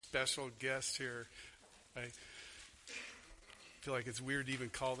special guest here. I feel like it's weird to even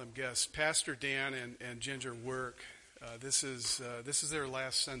call them guests. Pastor Dan and Ginger Work. This is their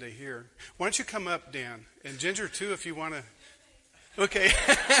last Sunday here. Why don't you come up, Dan? And Ginger, too, if you want to. Okay.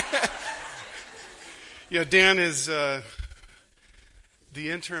 Yeah, Dan is the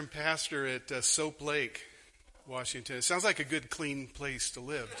interim pastor at Soap Lake, Washington. It sounds like a good, clean place to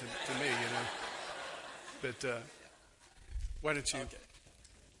live to me, But why don't you? Okay.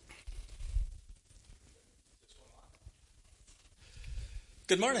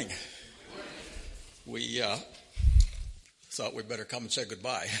 Good morning. We thought we'd better come and say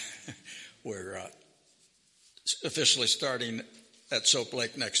goodbye. We're officially starting at Soap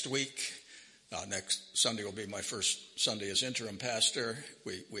Lake next week. Next Sunday will be my first Sunday as interim pastor.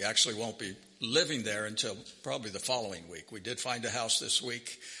 We actually won't be living there until probably the following week. We did find a house this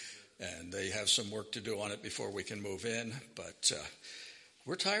week, and they have some work to do on it before we can move in. But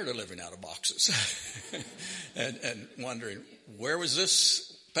we're tired of living out of boxes and wondering, where was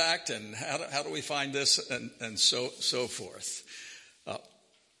this packed, and how do we find this, and so forth.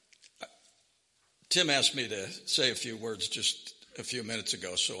 Tim asked me to say a few words just a few minutes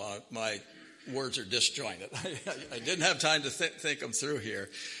ago, so my words are disjointed. I didn't have time to think them through here,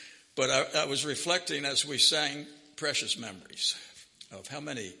 but I was reflecting as we sang Precious Memories of how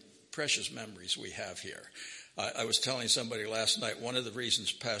many precious memories we have here. I was telling somebody last night, one of the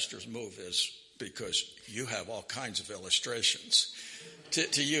reasons pastors move is because you have all kinds of illustrations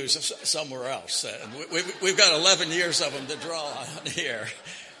to use somewhere else. And we've got 11 years of them to draw on here.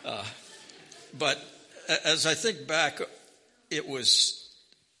 But as I think back, it was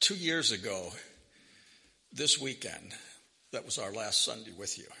 2 years ago this weekend that was our last Sunday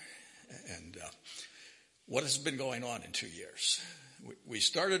with you. And what has been going on in 2 years? We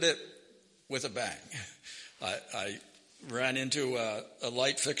started it with a bang. I ran into a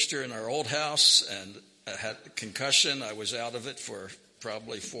light fixture in our old house and I had a concussion. I was out of it for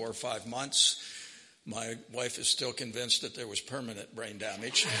probably 4 or 5 months. My wife is still convinced that there was permanent brain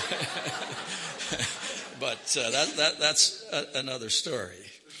damage. But that's another story.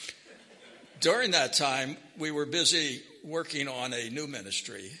 During that time, we were busy working on a new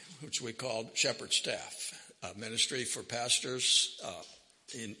ministry, which we called Shepherd Staff, a ministry for pastors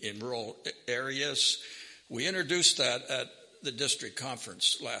in rural areas. We introduced that at the district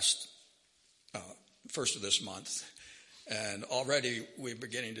conference first of this month, and already we're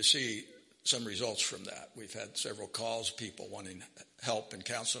beginning to see some results from that. We've had several calls, people wanting help and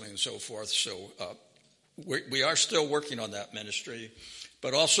counseling and so forth. So we are still working on that ministry.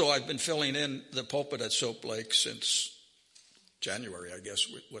 But also I've been filling in the pulpit at Soap Lake since January, I guess,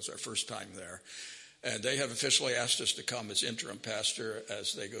 was our first time there. And they have officially asked us to come as interim pastor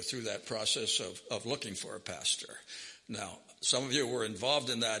as they go through that process of looking for a pastor. Now, some of you were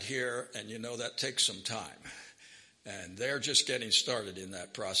involved in that here, and you know that takes some time. And they're just getting started in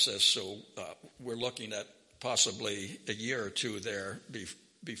that process, so we're looking at possibly a year or two there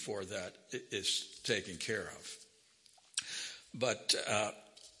before that is taken care of. But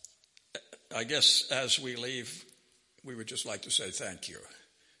I guess as we leave, we would just like to say thank you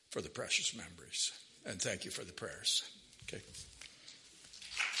for the precious memories, and thank you for the prayers. Okay.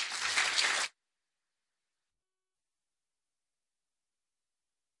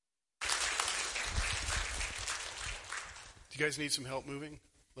 Do you guys need some help moving,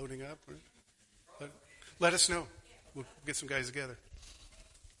 loading up? Let us know. We'll get some guys together.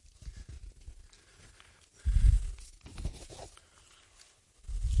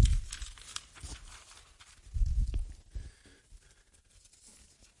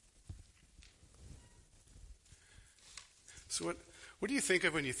 So what do you think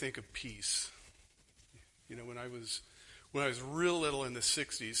of when you think of peace? You know, when I was real little in the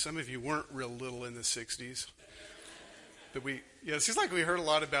 60s, some of you weren't real little in the 60s. But it seems like we heard a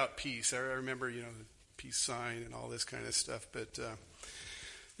lot about peace. I remember, the peace sign and all this kind of stuff. But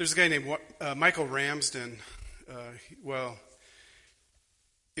there's a guy named Michael Ramsden.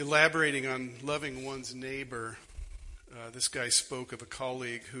 Elaborating on loving one's neighbor, this guy spoke of a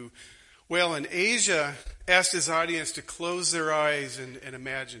colleague who, in Asia, asked his audience to close their eyes and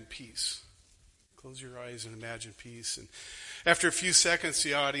imagine peace. Close your eyes and imagine peace. And after a few seconds,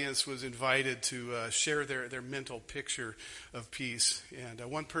 the audience was invited to share their mental picture of peace. And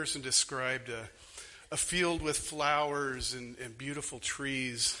one person described a field with flowers and beautiful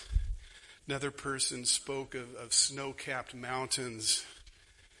trees. Another person spoke of snow-capped mountains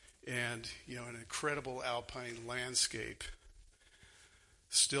and, an incredible alpine landscape.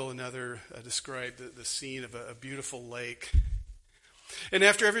 Still another described the scene of a beautiful lake. And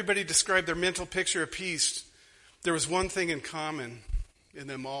after everybody described their mental picture of peace, there was one thing in common. in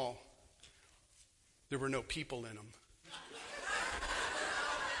them all, there were no people in them.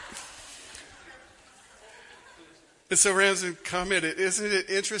 And so Ramsden commented, isn't it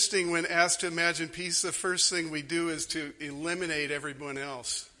interesting when asked to imagine peace, the first thing we do is to eliminate everyone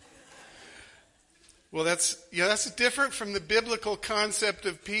else? Well, that's different from the biblical concept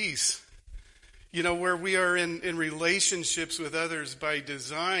of peace. Where we are in relationships with others by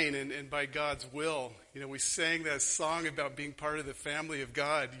design and by God's will. We sang that song about being part of the family of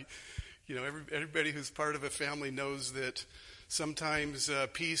God. Everybody who's part of a family knows that sometimes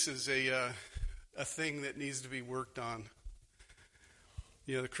peace is a thing that needs to be worked on.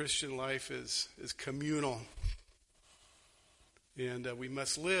 The Christian life is communal. And we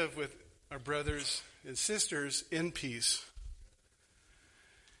must live with our brothers and sisters in peace.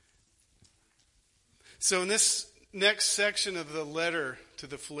 So in this next section of the letter to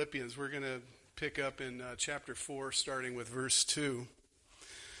the Philippians, we're going to pick up in chapter 4, starting with verse 2.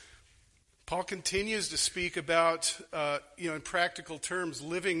 Paul continues to speak about, in practical terms,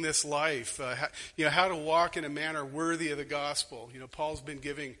 living this life, how to walk in a manner worthy of the gospel. Paul's been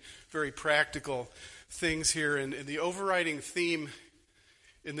giving very practical things here, and the overriding theme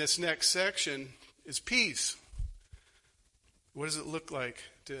in this next section is peace. What does it look like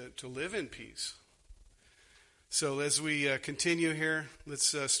to live in peace? So as we continue here,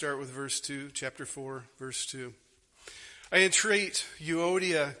 let's start with verse 2, chapter 4, verse 2. I entreat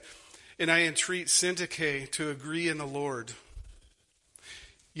Euodia and I entreat Syntyche to agree in the Lord.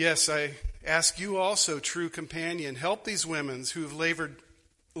 Yes, I ask you also, true companion, help these women who have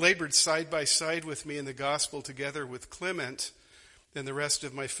labored side by side with me in the gospel together with Clement and the rest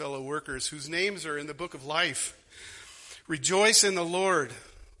of my fellow workers, whose names are in the book of life. Rejoice in the Lord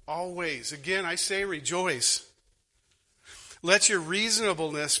always. Again, I say rejoice. Let your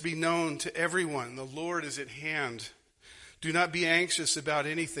reasonableness be known to everyone. The Lord is at hand. Do not be anxious about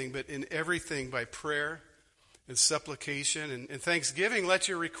anything, but in everything by prayer and supplication and thanksgiving, let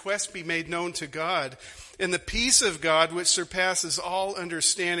your requests be made known to God. And the peace of God, which surpasses all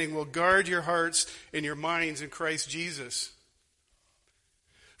understanding, will guard your hearts and your minds in Christ Jesus.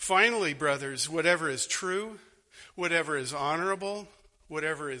 Finally, brothers, whatever is true, whatever is honorable,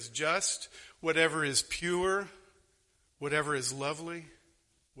 whatever is just, whatever is pure, whatever is lovely,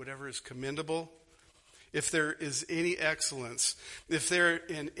 whatever is commendable, if there is any excellence, if there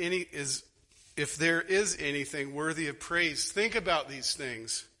is anything worthy of praise, think about these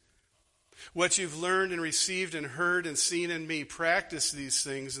things. What you've learned and received and heard and seen in me, practice these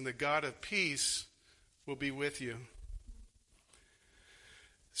things, and the God of peace will be with you.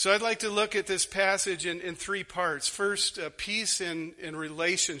 So I'd like to look at this passage in three parts. First, peace in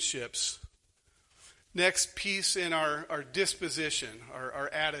relationships. Next, peace in our disposition, our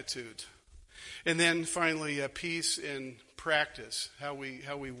attitude. And then finally, peace in practice, how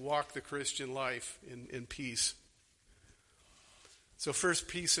we walk the Christian life in peace. So first,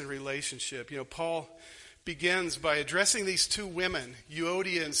 peace in relationship. Paul begins by addressing these two women,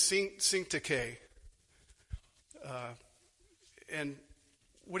 Euodia and Syntyche. And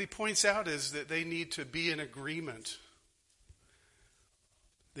what he points out is that they need to be in agreement.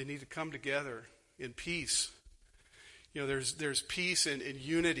 They need to come together in peace. There's peace and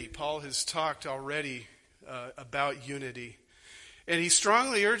unity. Paul has talked already about unity. And he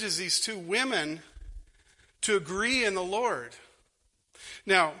strongly urges these two women to agree in the Lord.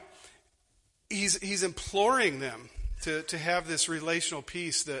 Now, he's imploring them to have this relational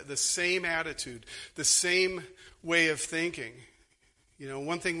peace, the same attitude, the same way of thinking.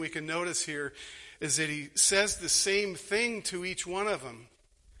 One thing we can notice here is that he says the same thing to each one of them.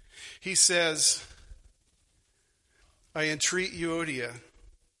 He says, I entreat Euodia.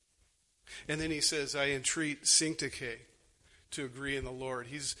 And then he says, I entreat Syntyche to agree in the Lord.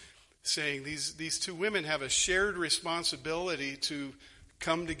 He's saying these two women have a shared responsibility to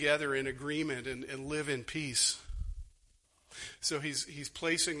come together in agreement and live in peace. So he's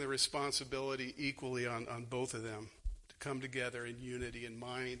placing the responsibility equally on both of them to come together in unity in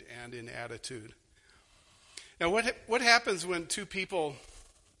mind and in attitude. Now, what happens when two people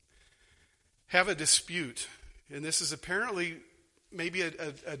have a dispute? And this is apparently maybe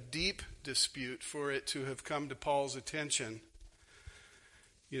a deep dispute for it to have come to Paul's attention.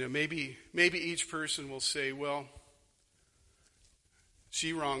 Maybe each person will say, well,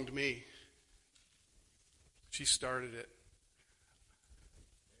 she wronged me. She started it.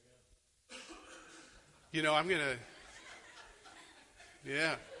 I'm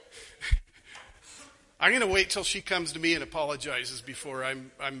going to wait till she comes to me and apologizes before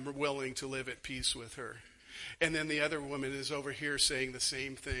I'm willing to live at peace with her. And then the other woman is over here saying the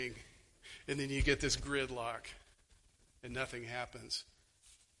same thing. And then you get this gridlock and nothing happens.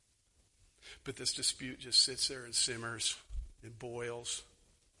 But this dispute just sits there and simmers and boils.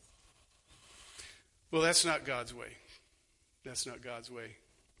 Well, that's not God's way. That's not God's way.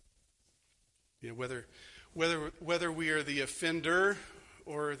 You know, whether we are the offender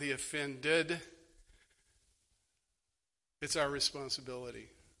or the offended, it's our responsibility.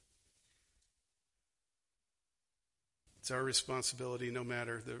 It's our responsibility no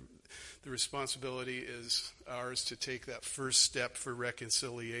matter. The responsibility is ours to take that first step for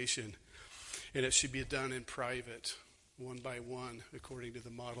reconciliation. And it should be done in private, one by one, according to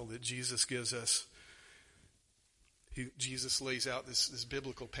the model that Jesus gives us. Jesus lays out this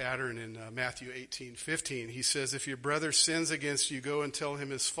biblical pattern in Matthew 18:15. He says, if your brother sins against you, go and tell him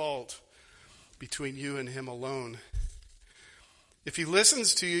his fault between you and him alone. If he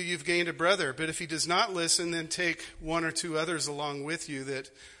listens to you, you've gained a brother. But if he does not listen, then take one or two others along with you, that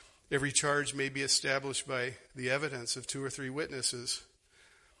every charge may be established by the evidence of 2 or 3 witnesses.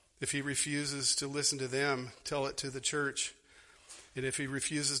 If he refuses to listen to them, tell it to the church. And if he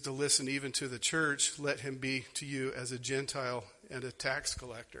refuses to listen even to the church, let him be to you as a Gentile and a tax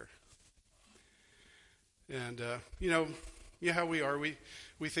collector. And, you know how we are. We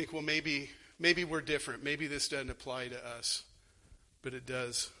think, well, maybe we're different. Maybe this doesn't apply to us. But it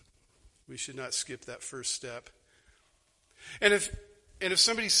does. We should not skip that first step. And if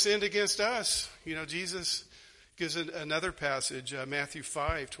somebody sinned against us, you know, Jesus gives another passage, Matthew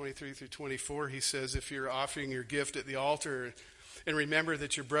 5:23 through 24. He says, if you're offering your gift at the altar, and remember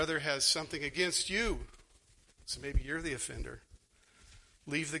that your brother has something against you, so maybe you're the offender,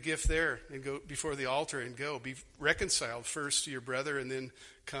 leave the gift there and go before the altar and go. Be reconciled first to your brother and then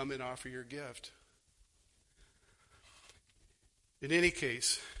come and offer your gift. In any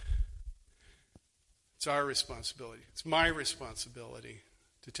case, it's our responsibility. It's my responsibility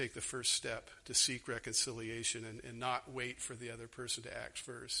to take the first step to seek reconciliation and not wait for the other person to act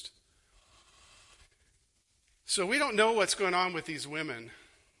first. So we don't know what's going on with these women.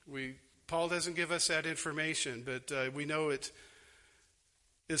 Paul doesn't give us that information, but we know it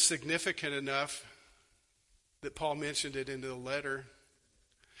is significant enough that Paul mentioned it in the letter.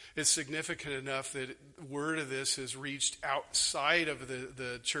 It's significant enough that word of this has reached outside of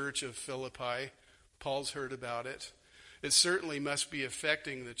the church of Philippi. Paul's heard about it. It certainly must be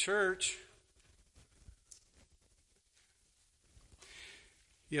affecting the church.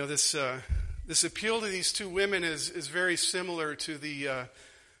 You know, this appeal to these 2 women is very similar to the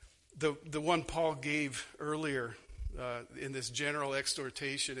one Paul gave earlier in this general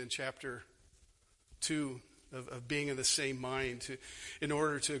exhortation in chapter 2 of being in the same mind. In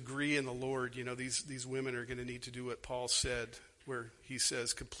order to agree in the Lord, you know, these women are going to need to do what Paul said, where he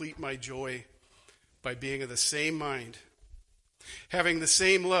says, complete my joy by being of the same mind, having the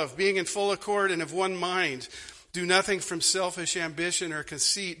same love, being in full accord and of one mind. Do nothing from selfish ambition or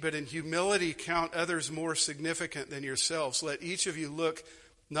conceit, but in humility count others more significant than yourselves. Let each of you look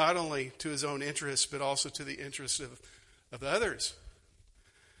not only to his own interests, but also to the interests of others.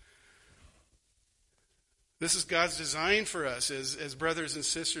 This is God's design for us as brothers and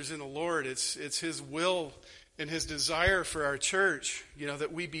sisters in the Lord. It's his will and his desire for our church, you know,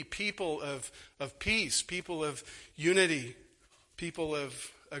 that we be people of peace, people of unity, people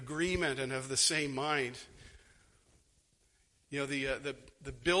of agreement and of the same mind. You know,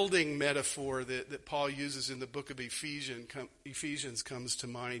 the building metaphor that Paul uses in the book of Ephesians comes to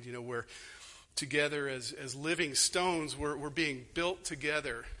mind, you know, where together as living stones, we're being built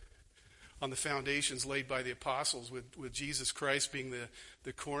together on the foundations laid by the apostles, with Jesus Christ being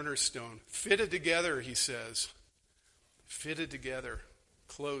the cornerstone. Fitted together, he says. Fitted together,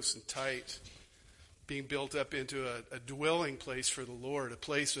 close and tight. Being built up into a dwelling place for the Lord, a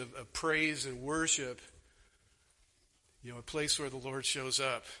place of praise and worship. You know, a place where the Lord shows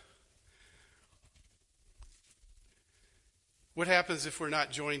up. What happens if we're not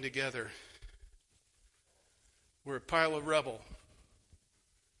joined together? We're a pile of rubble.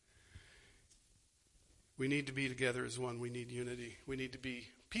 We need to be together as one. We need unity. We need to be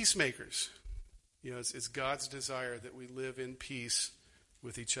peacemakers. You know, it's God's desire that we live in peace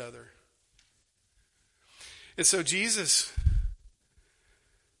with each other. And so Jesus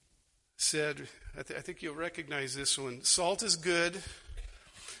said, I think you'll recognize this one. Salt is good,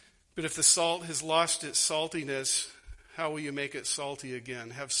 but if the salt has lost its saltiness, how will you make it salty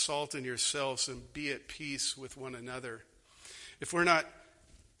again? Have salt in yourselves and be at peace with one another. If we're not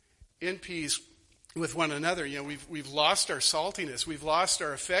in peace with one another, you know, we've lost our saltiness. We've lost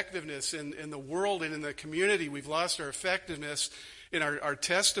our effectiveness in the world and in the community. We've lost our effectiveness in our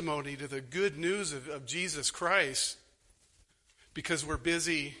testimony to the good news of Jesus Christ because we're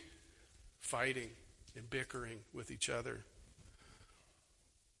busy fighting and bickering with each other.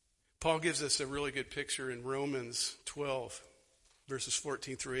 Paul gives us a really good picture in Romans 12, verses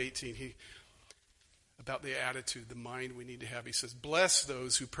 14 through 18. About the attitude, the mind we need to have. He says, bless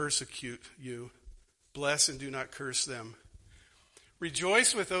those who persecute you. Bless and do not curse them.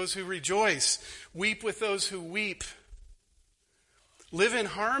 Rejoice with those who rejoice. Weep with those who weep. Live in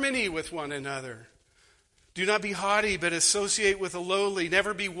harmony with one another. Do not be haughty, but associate with the lowly.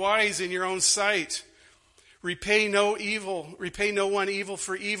 Never be wise in your own sight. Repay no one evil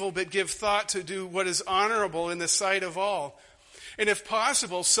for evil, but give thought to do what is honorable in the sight of all. And if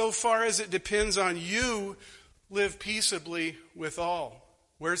possible, so far as it depends on you, live peaceably with all.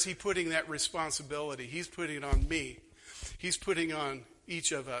 Where's he putting that responsibility? He's putting it on me. He's putting on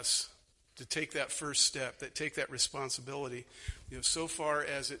each of us to take that first step, that take that responsibility. So far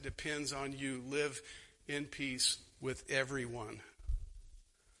as it depends on you, live in peace with everyone.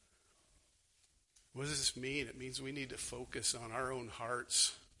 What does this mean? It means we need to focus on our own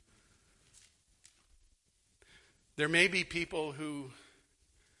hearts. There may be people who,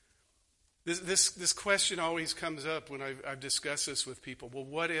 this question always comes up when I've discussed this with people. Well,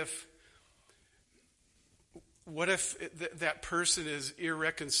 what if that person is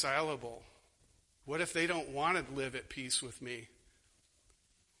irreconcilable? What if they don't want to live at peace with me?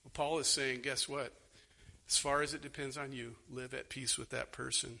 Well, Paul is saying, guess what? As far as it depends on you, live at peace with that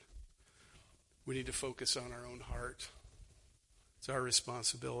person. We need to focus on our own heart. It's our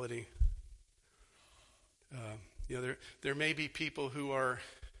responsibility. There may be people who are.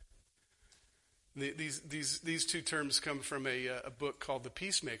 These two terms come from a book called The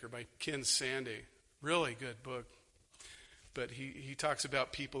Peacemaker by Ken Sande. Really good book. But he talks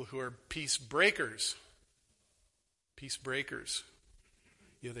about people who are peace breakers. Peace breakers.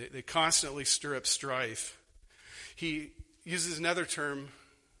 They constantly stir up strife. He uses another term,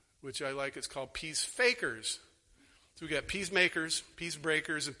 which I like. It's called peace fakers. So we got peacemakers, peace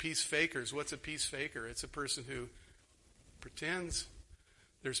breakers, and peace fakers. What's a peace faker? It's a person who pretends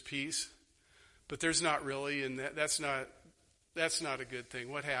there's peace, but there's not really, and that's not a good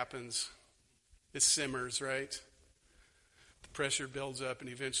thing. What happens? It simmers, right? The pressure builds up, and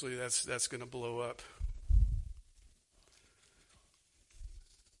eventually that's going to blow up.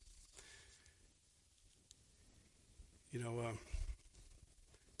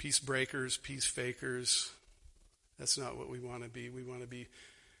 Peace breakers, peace fakers. That's not what we want to be. We want to be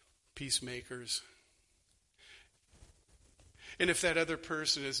peacemakers. And if that other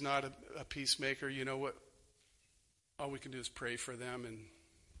person is not a peacemaker, you know what? All we can do is pray for them and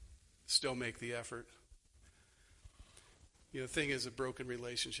still make the effort. The thing is, a broken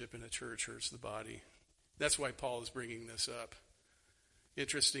relationship in a church hurts the body. That's why Paul is bringing this up.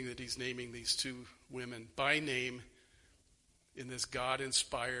 Interesting that he's naming these two women by name in this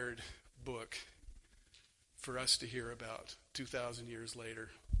God-inspired book for us to hear about 2,000 years later.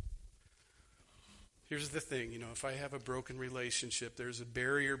 Here's the thing, if I have a broken relationship, there's a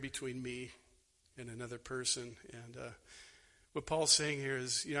barrier between me and another person. And what Paul's saying here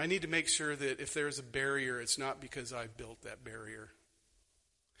is, I need to make sure that if there's a barrier, it's not because I've built that barrier.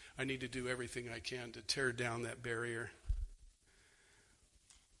 I need to do everything I can to tear down that barrier.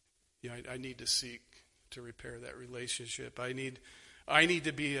 I need to seek to repair that relationship. I need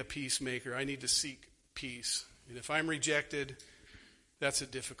to be a peacemaker. I need to seek peace. And if I'm rejected, that's a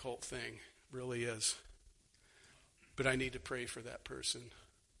difficult thing. It really is. But I need to pray for that person.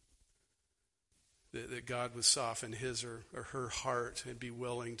 That God would soften his or her heart and be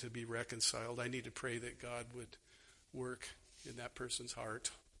willing to be reconciled. I need to pray that God would work in that person's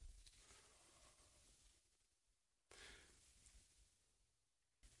heart.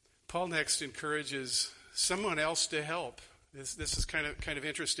 Paul next encourages someone else to help. This is kind of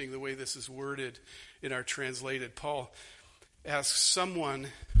interesting the way this is worded in our translated. Paul asks someone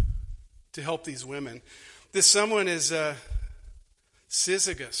to help these women. This someone is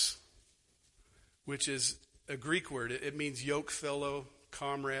syzygus, which is a Greek word. It means yoke fellow,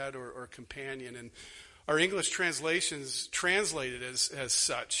 comrade, or companion. And our English translations translate it as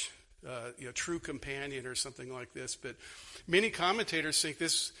such, true companion or something like this. But many commentators think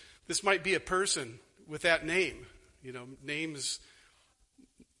this might be a person with that name. Names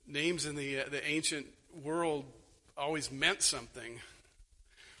in the ancient world always meant something.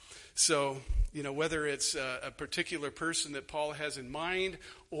 So, whether it's a particular person that Paul has in mind,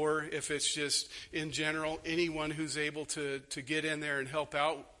 or if it's just in general anyone who's able to get in there and help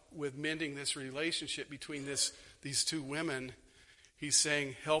out with mending this relationship between these two women, he's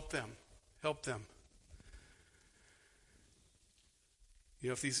saying, help them.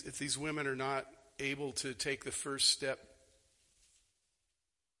 If these women are not able to take the first step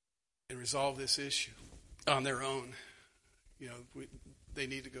and resolve this issue on their own, they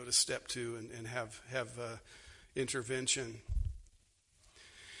need to go to step 2 and have intervention.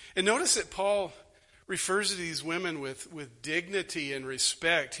 And notice that Paul refers to these women with dignity and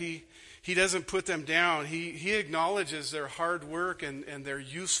respect. He doesn't put them down. He acknowledges their hard work and their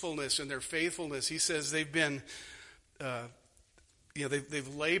usefulness and their faithfulness. He says they've been,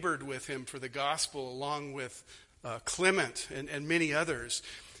 they've labored with him for the gospel along with Clement and many others.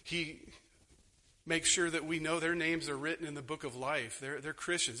 He makes sure that we know their names are written in the book of life. They're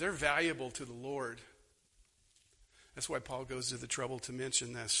Christians. They're valuable to the Lord. That's why Paul goes to the trouble to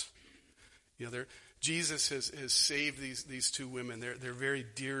mention this. Jesus has saved these 2 women. They're very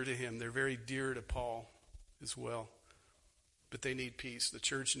dear to him. They're very dear to Paul as well. But they need peace. The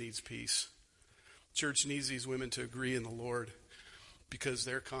church needs peace. The church needs these women to agree in the Lord because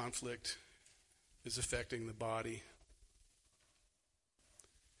their conflict is affecting the body.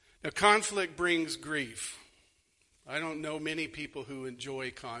 Now, conflict brings grief. I don't know many people who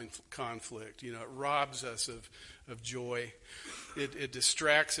enjoy conflict. It robs us of joy. It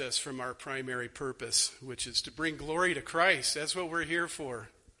distracts us from our primary purpose, which is to bring glory to Christ. That's what we're here for.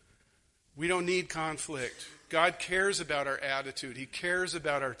 We don't need conflict. God cares about our attitude. He cares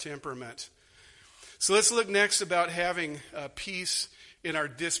about our temperament. So let's look next about having peace in our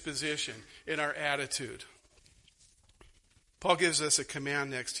disposition, in our attitude. Paul gives us a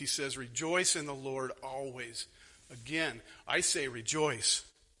command next. He says, rejoice in the Lord always. Again, I say rejoice.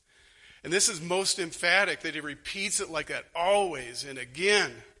 And this is most emphatic that he repeats it like that, always and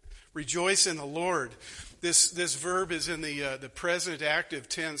again. Rejoice in the Lord. This verb is in the present active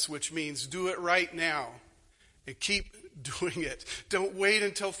tense, which means do it right now and keep doing it. Don't wait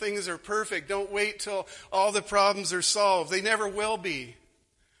until things are perfect. Don't wait till all the problems are solved. They never will be.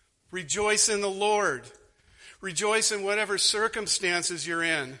 Rejoice in the Lord. Rejoice in whatever circumstances you're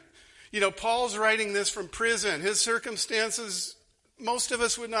in. Paul's writing this from prison. His circumstances, most of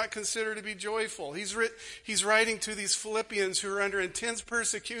us would not consider to be joyful. He's writing to these Philippians who are under intense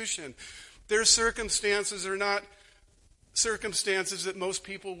persecution. Their circumstances are not circumstances that most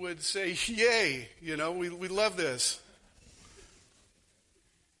people would say, yay, we love this.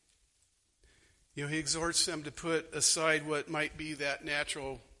 He exhorts them to put aside what might be that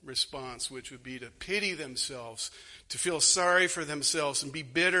natural response, which would be to pity themselves, to feel sorry for themselves and be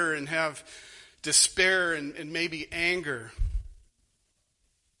bitter and have despair and maybe anger.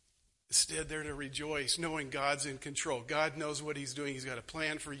 Instead, they're to rejoice, knowing God's in control. God knows what he's doing. He's got a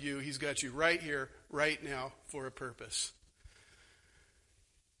plan for you. He's got you right here, right now, for a purpose.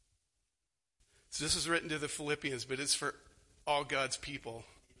 So this is written to the Philippians, but it's for all God's people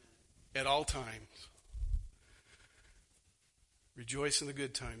at all times. Rejoice in the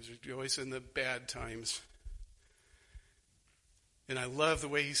good times. Rejoice in the bad times. And I love the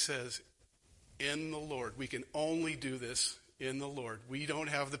way he says, in the Lord. We can only do this in the Lord. We don't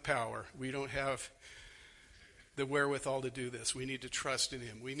have the power. We don't have the wherewithal to do this. We need to trust in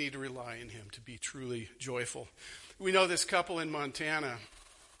him. We need to rely on him to be truly joyful. We know this couple in Montana.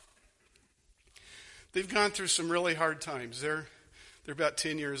 They've gone through some really hard times. They're about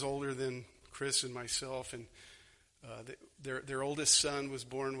 10 years older than Chris and myself, and their oldest son was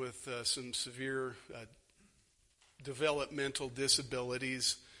born with some severe developmental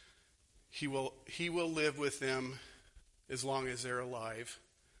disabilities. He will live with them as long as they're alive.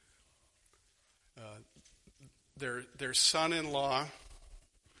 Their son-in-law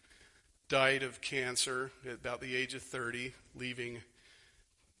died of cancer at about the age of 30, leaving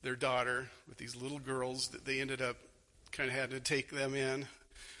their daughter with these little girls that they ended up kind of had to take them in.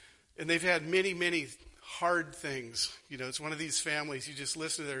 And they've had many, many hard things. It's one of these families, you just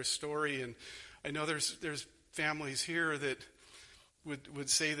listen to their story, and I know there's families here that would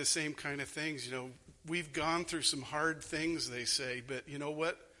say the same kind of things. We've gone through some hard things, they say, but you know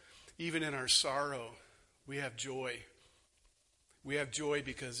what? Even in our sorrow, we have joy. We have joy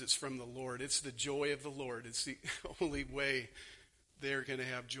because it's from the Lord. It's the joy of the Lord. It's the only way they're going to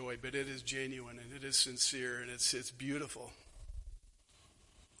have joy, but it is genuine and it is sincere and it's beautiful.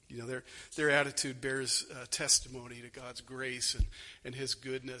 Their attitude bears testimony to God's grace and his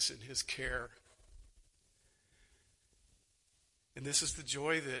goodness and his care. And this is the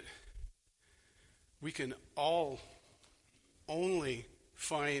joy that we can all only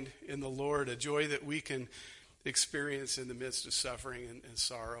find in the Lord, a joy that we can experience in the midst of suffering and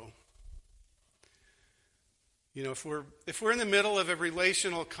sorrow. If we're in the middle of a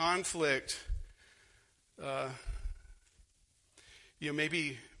relational conflict,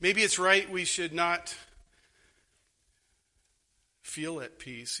 maybe it's right we should not feel at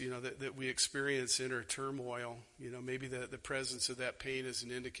peace, that we experience inner turmoil. Maybe the presence of that pain is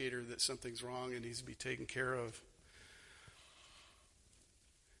an indicator that something's wrong and needs to be taken care of.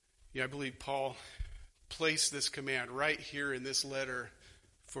 I believe Paul placed this command right here in this letter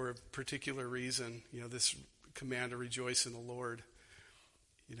for a particular reason. This command to rejoice in the Lord.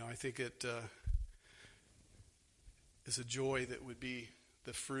 I think it is a joy that would be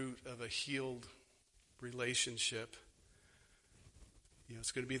the fruit of a healed relationship.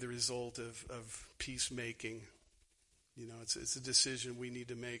 It's going to be the result of peacemaking. It's a decision we need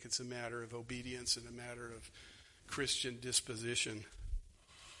to make. It's a matter of obedience and a matter of Christian disposition.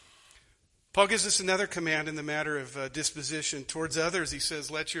 Paul gives us another command in the matter of disposition towards others. He says,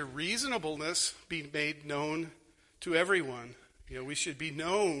 let your reasonableness be made known to everyone. We should be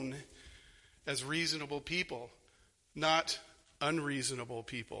known as reasonable people, not unreasonable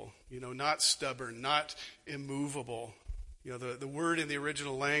people, not stubborn, not immovable. The word in the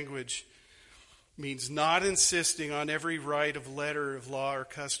original language means not insisting on every right of letter of law or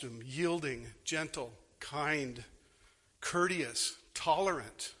custom, yielding, gentle, kind, courteous,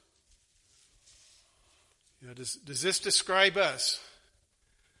 tolerant. Does this describe us?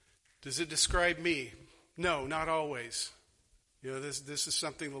 Does it describe me? No, not always. This is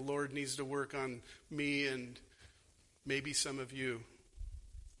something the Lord needs to work on me and maybe some of you.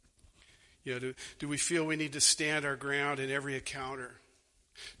 Do we feel we need to stand our ground in every encounter?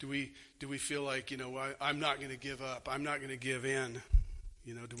 Do we feel like, I'm not going to give up. I'm not going to give in.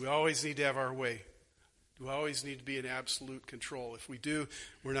 Do we always need to have our way? Do we always need to be in absolute control? If we do,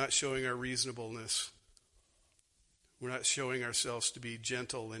 we're not showing our reasonableness. We're not showing ourselves to be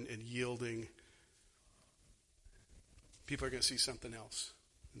gentle and yielding. People are going to see something else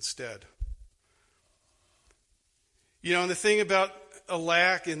instead. And the thing about a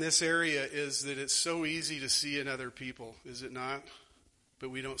lack in this area is that it's so easy to see in other people, is it not?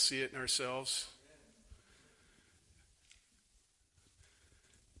 But we don't see it in ourselves.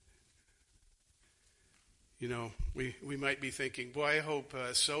 We might be thinking, boy, I hope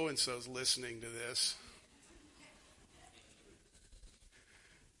so-and-so's listening to this.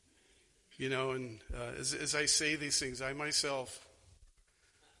 And as I say these things, I myself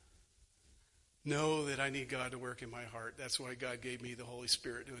know that I need God to work in my heart. That's why God gave me the Holy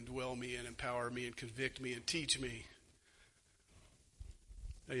Spirit to indwell me and empower me and convict me and teach me.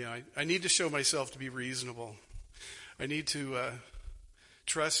 I need to show myself to be reasonable. I need to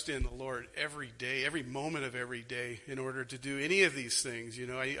trust in the Lord every day, every moment of every day in order to do any of these things.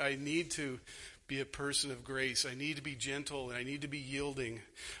 I need to be a person of grace. I need to be gentle and I need to be yielding.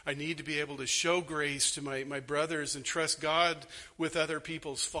 I need to be able to show grace to my brothers and trust God with other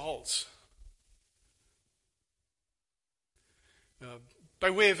people's faults.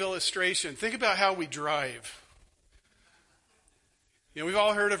 By way of illustration, think about how we drive. We've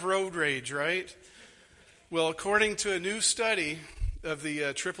all heard of road rage, right? Well, according to a new study of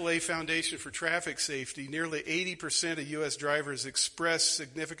the Chewelah Foundation for Traffic Safety, nearly 80% of U.S. drivers express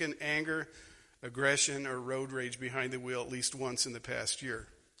significant anger, aggression, or road rage behind the wheel at least once in the past year.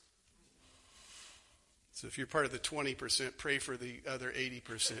 So if you're part of the 20%, pray for the other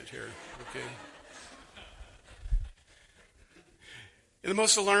 80% here, okay? And the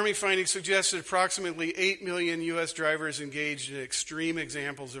most alarming findings suggest that approximately 8 million U.S. drivers engaged in extreme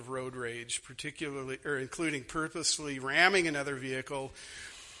examples of road rage, including purposefully ramming another vehicle,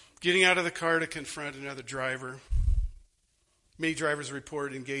 getting out of the car to confront another driver. Many drivers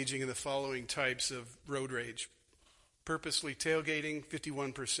report engaging in the following types of road rage: purposely tailgating,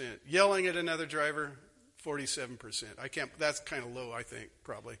 51%; yelling at another driver, 47%. That's kind of low, I think,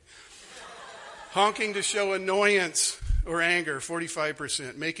 probably. Honking to show annoyance or anger,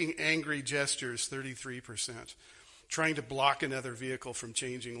 45%. Making angry gestures, 33%. Trying to block another vehicle from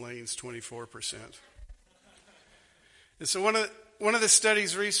changing lanes, 24%. And so one of the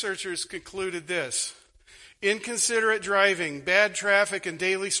study's researchers concluded this: inconsiderate driving, bad traffic, and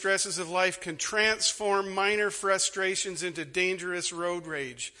daily stresses of life can transform minor frustrations into dangerous road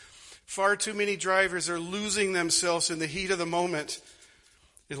rage. Far too many drivers are losing themselves in the heat of the moment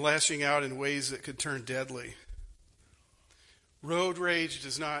and lashing out in ways that could turn deadly. Road rage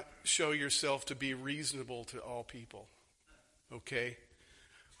does not show yourself to be reasonable to all people, okay?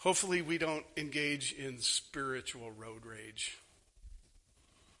 Hopefully we don't engage in spiritual road rage.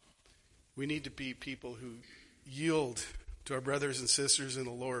 We need to be people who yield to our brothers and sisters in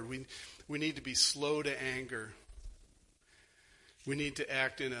the Lord. We need to be slow to anger. We need to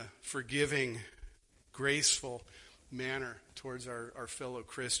act in a forgiving, graceful manner towards our fellow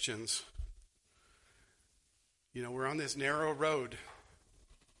Christians. We're on this narrow road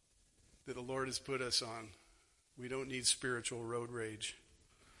that the Lord has put us on. We don't need spiritual road rage.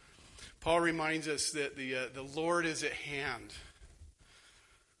 Paul reminds us that the Lord is at hand.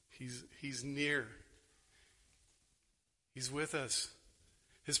 He's near. He's with us.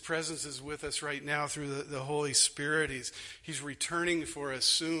 His presence is with us right now through the Holy Spirit. He's returning for us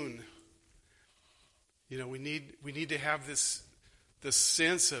soon. We need to have this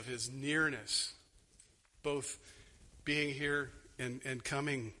sense of his nearness, both being here and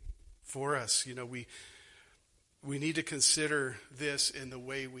coming for us. We need to consider this in the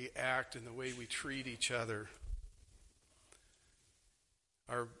way we act and the way we treat each other.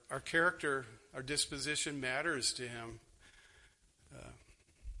 Our character, our disposition matters to him.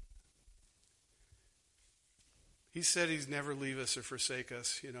 He said he's never leave us or forsake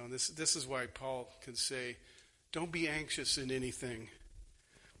us. This is why Paul can say, don't be anxious in anything,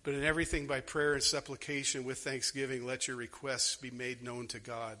 but in everything by prayer and supplication with thanksgiving, let your requests be made known to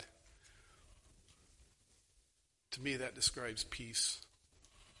God. To me, that describes peace.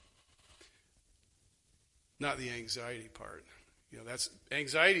 Not the anxiety part.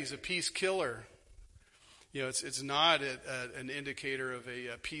 Anxiety is a peace killer. It's not an indicator of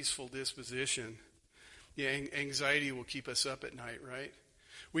a peaceful disposition. Anxiety will keep us up at night, right?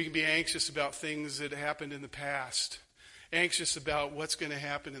 We can be anxious about things that happened in the past, anxious about what's going to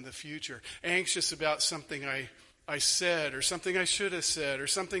happen in the future, anxious about something I said or something I should have said or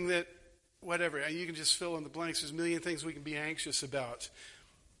something that, whatever. You can just fill in the blanks. There's a million things we can be anxious about.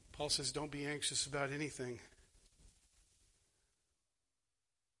 Paul says, don't be anxious about anything.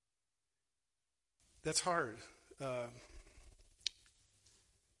 That's hard.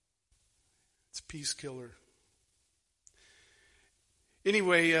 It's a peace killer.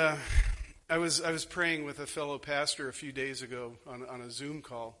 Anyway, I was praying with a fellow pastor a few days ago on a Zoom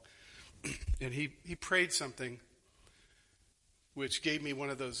call, and he prayed something which gave me one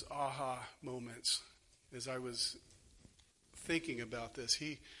of those aha moments as I was thinking about this.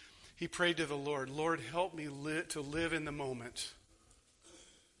 He prayed to the Lord, Lord, help me to live in the moment.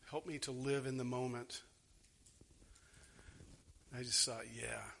 Help me to live in the moment. I just thought,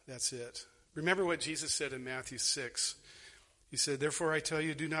 yeah, that's it. Remember what Jesus said in Matthew 6. He said, therefore I tell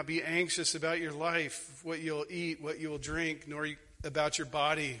you, do not be anxious about your life, what you'll eat, what you'll drink, nor about your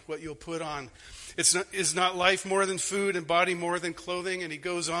body, what you'll put on. Is not life more than food and body more than clothing? And he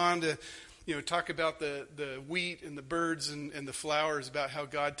goes on to talk about the wheat and the birds and the flowers, about how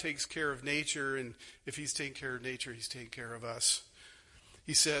God takes care of nature. And if he's taking care of nature, he's taking care of us.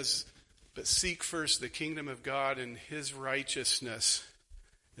 He says, but seek first the kingdom of God and his righteousness,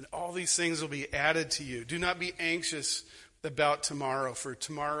 and all these things will be added to you. Do not be anxious about tomorrow, for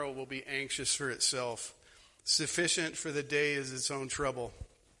tomorrow will be anxious for itself. Sufficient for the day is its own trouble.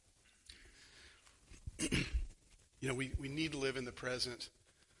 We need to live in the present.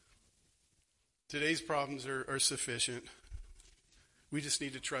 Today's problems are sufficient. We just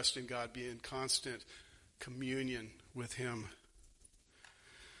need to trust in God, be in constant communion with him.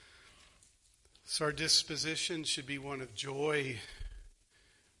 So our disposition should be one of joy,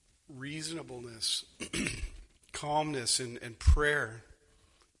 reasonableness, calmness, and prayer.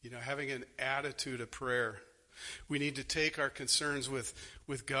 Having an attitude of prayer. We need to take our concerns with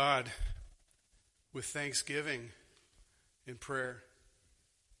God with thanksgiving and prayer.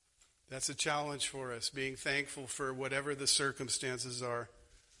 That's a challenge for us, being thankful for whatever the circumstances are.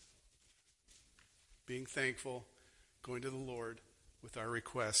 Being thankful, going to the Lord with our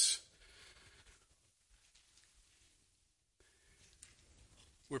requests.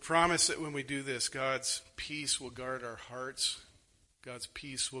 We're promised that when we do this, God's peace will guard our hearts. God's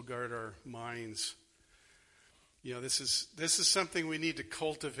peace will guard our minds. This is something we need to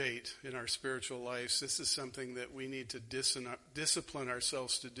cultivate in our spiritual lives. This is something that we need to discipline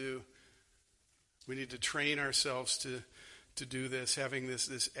ourselves to do. We need to train ourselves to do this, having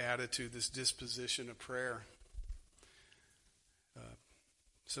this attitude, this disposition of prayer.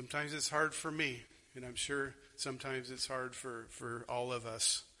 Sometimes it's hard for me, and I'm sure sometimes it's hard for all of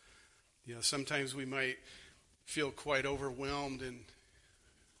us. Sometimes we might feel quite overwhelmed and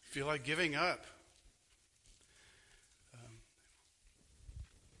feel like giving up.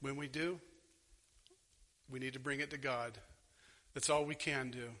 When we do, we need to bring it to God. That's all we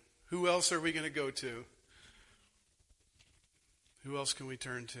can do. Who else are we going to go to? Who else can we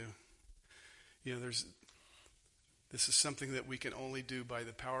turn to? This is something that we can only do by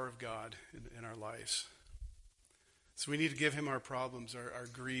the power of God in our lives. So we need to give him our problems, our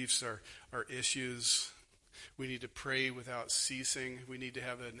griefs, our issues. We need to pray without ceasing. We need to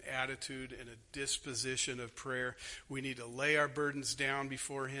have an attitude and a disposition of prayer. We need to lay our burdens down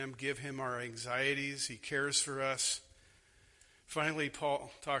before him, give him our anxieties. He cares for us. Finally,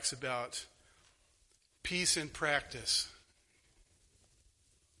 Paul talks about peace in practice.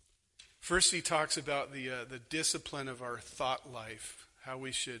 First, he talks about the discipline of our thought life, how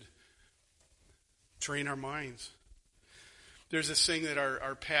we should train our minds. There's this thing that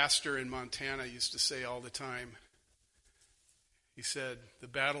our pastor in Montana used to say all the time. He said, the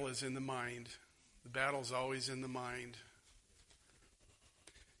battle is in the mind. The battle's always in the mind.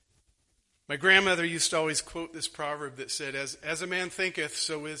 My grandmother used to always quote this proverb that said, as a man thinketh,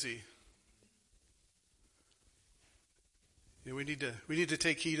 so is he. You know, we need to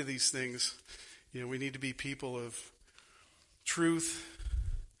take heed of these things. You know, we need to be people of truth.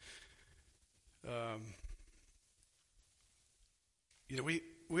 You know,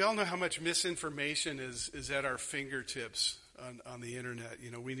 we all know how much misinformation is at our fingertips on the internet.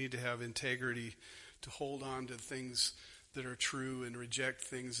 You know, we need to have integrity to hold on to things that are true and reject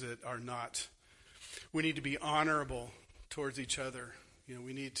things that are not. We need to be honorable towards each other. You know,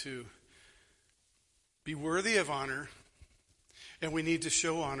 we need to be worthy of honor, and we need to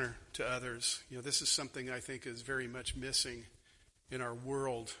show honor to others. You know, this is something I think is very much missing in our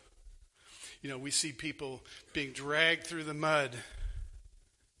world. You know, we see people being dragged through the mud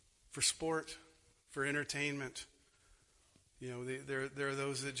for sport, for entertainment. You know, there are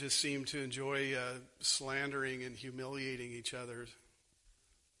those that just seem to enjoy slandering and humiliating each other.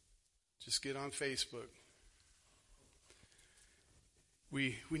 Just get on Facebook.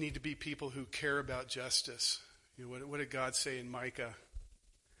 We need to be people who care about justice. You know, what did God say in Micah?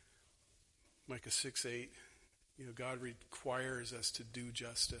 Micah 6:8. You know, God requires us to do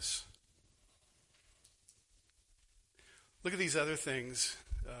justice. Look at these other things.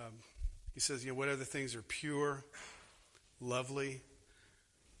 He says, you know, what other things are pure, lovely,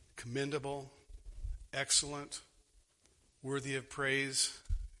 commendable, excellent, worthy of praise.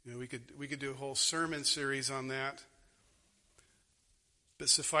 You know, we could do a whole sermon series on that. But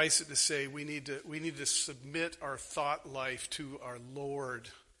suffice it to say, we need to submit our thought life to our Lord.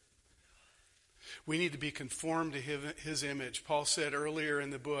 We need to be conformed to his image. Paul said earlier in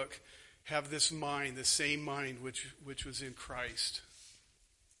the book, have this mind, the same mind which was in Christ.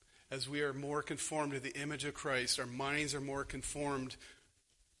 As we are more conformed to the image of Christ, our minds are more conformed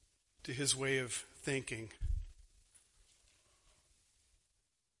to his way of thinking.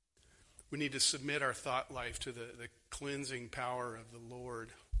 We need to submit our thought life to the cleansing power of the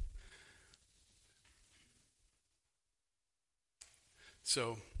Lord.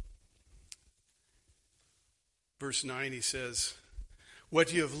 So, verse 9, he says,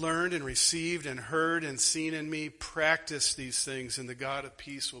 what you have learned and received and heard and seen in me, practice these things, and the God of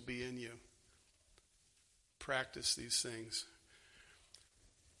peace will be in you. Practice these things.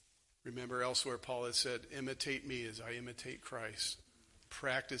 Remember elsewhere Paul has said, imitate me as I imitate Christ.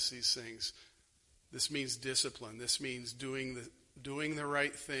 Practice these things. This means discipline. This means doing the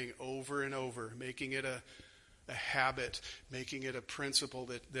right thing over and over, making it a habit, making it a principle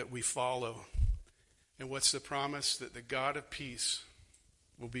that we follow. And what's the promise? That the God of peace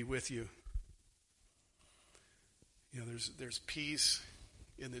will be with you. You know, there's peace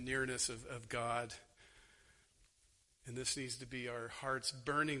in the nearness of God. And this needs to be our heart's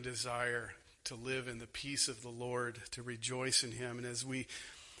burning desire to live in the peace of the Lord, to rejoice in him. And as we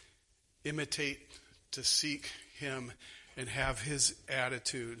imitate to seek him and have his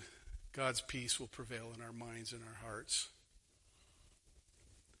attitude, God's peace will prevail in our minds and our hearts.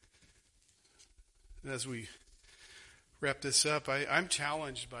 And as we wrap this up, I'm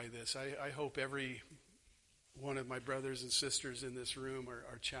challenged by this. I hope every one of my brothers and sisters in this room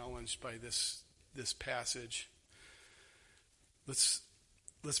are challenged by this passage.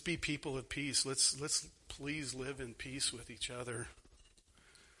 Let's be people of peace. Let's please live in peace with each other.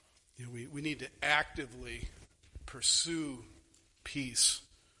 You know, we need to actively pursue peace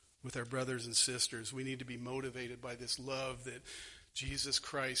with our brothers and sisters. We need to be motivated by this love that Jesus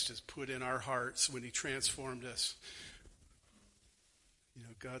Christ has put in our hearts when he transformed us. You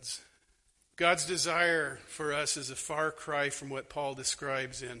know, God's desire for us is a far cry from what Paul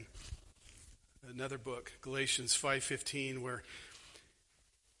describes in another book, Galatians 5:15, where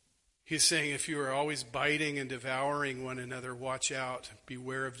he's saying, if you are always biting and devouring one another, watch out,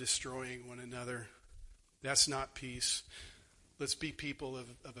 beware of destroying one another. That's not peace. Let's be people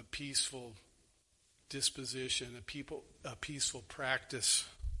of a peaceful disposition, a peaceful practice,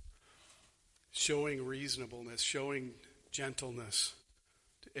 showing reasonableness, showing gentleness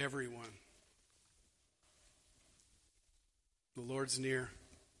to everyone. The Lord's near.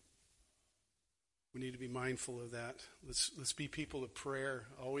 We need to be mindful of that. Let's be people of prayer,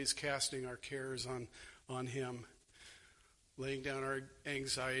 always casting our cares on him, laying down our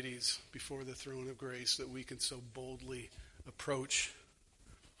anxieties before the throne of grace that we can so boldly approach.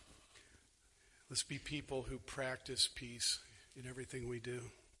 Let's be people who practice peace in everything we do.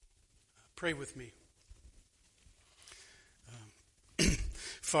 Pray with me.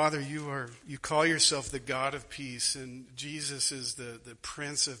 Father, you call yourself the God of peace, and Jesus is the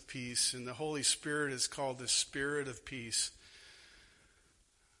Prince of Peace, and the Holy Spirit is called the Spirit of Peace.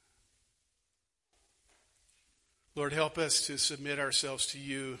 Lord, help us to submit ourselves to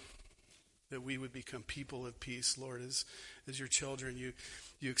you, that we would become people of peace. Lord, as your children, you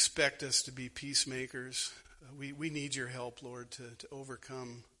expect us to be peacemakers. We need your help, Lord, to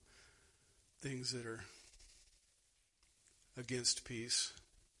overcome things that are against peace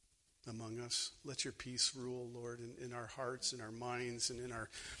among us. Let your peace rule, Lord, in our hearts, in our minds, and in our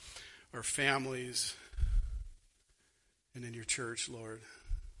families, and in your church, Lord.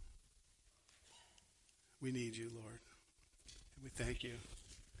 We need you, Lord. And we thank you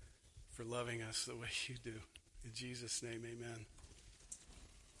for loving us the way you do. In Jesus' name, amen.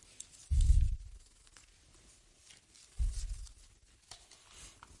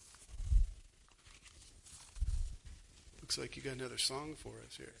 Looks like you got another song for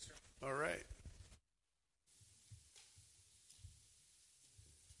us here. All right.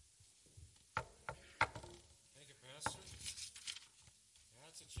 Thank you, Pastor. Yeah,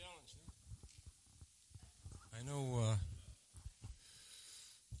 that's a challenge, huh?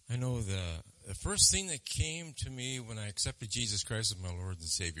 I know the first thing that came to me when I accepted Jesus Christ as my Lord and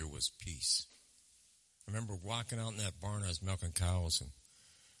Savior was peace. I remember walking out in that barn, I was milking cows,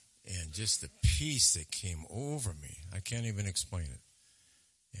 and just the peace that came over me. I can't even explain it.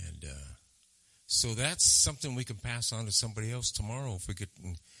 And so that's something we can pass on to somebody else tomorrow if we get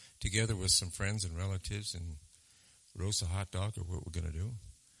together with some friends and relatives and roast a hot dog or what we're going to do.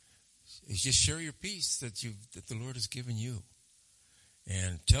 Is just share your peace that the Lord has given you.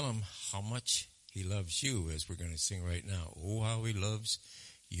 And tell him how much he loves you, as we're going to sing right now. Oh, how he loves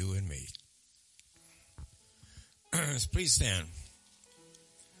you and me. Please stand.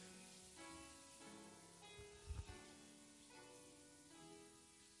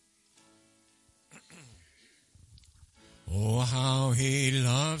 Oh, how he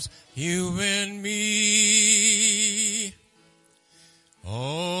loves you and me.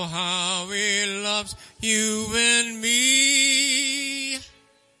 Oh, how he loves you and me.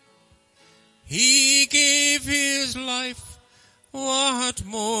 He gave his life. What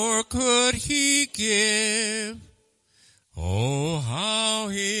more could he give? Oh, how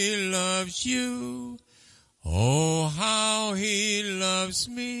he loves you. Oh, how he loves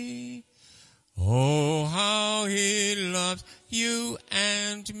me. Oh, how he loves you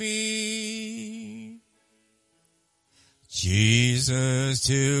and me. Jesus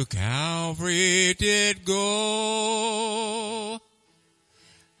to Calvary did go,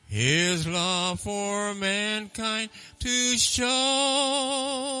 his love for mankind to show.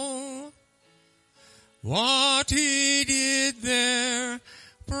 What he did there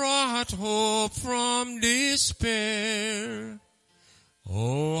brought hope from despair.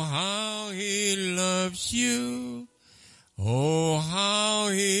 Oh, how he loves you. Oh, how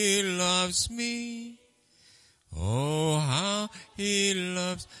he loves me. Oh, how he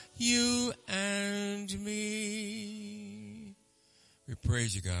loves you and me. We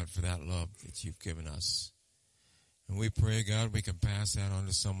praise you, God, for that love that you've given us. And we pray, God, we can pass that on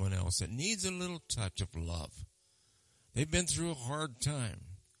to someone else that needs a little touch of love. They've been through a hard time,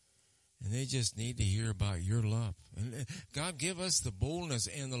 and they just need to hear about your love. And God, give us the boldness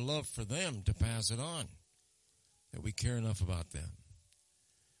and the love for them to pass it on, that we care enough about them.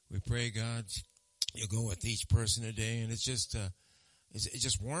 We pray, God, you'll go with each person today, and it just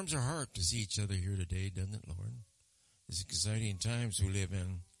warms our heart to see each other here today, doesn't it, Lord? It's exciting times we live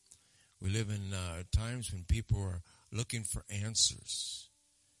in. We live in times when people are looking for answers,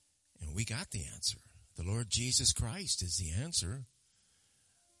 and we got the answer. The Lord Jesus Christ is the answer.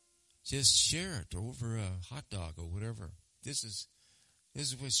 Just share it over a hot dog or whatever. This is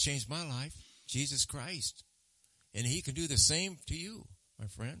what's changed my life, Jesus Christ. And he can do the same to you, my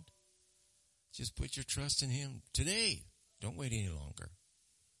friend. Just put your trust in him today. Don't wait any longer.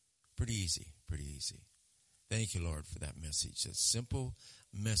 Pretty easy, pretty easy. Thank you, Lord, for that message. That simple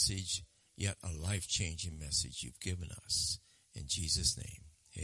message, yet a life-changing message you've given us. In Jesus' name.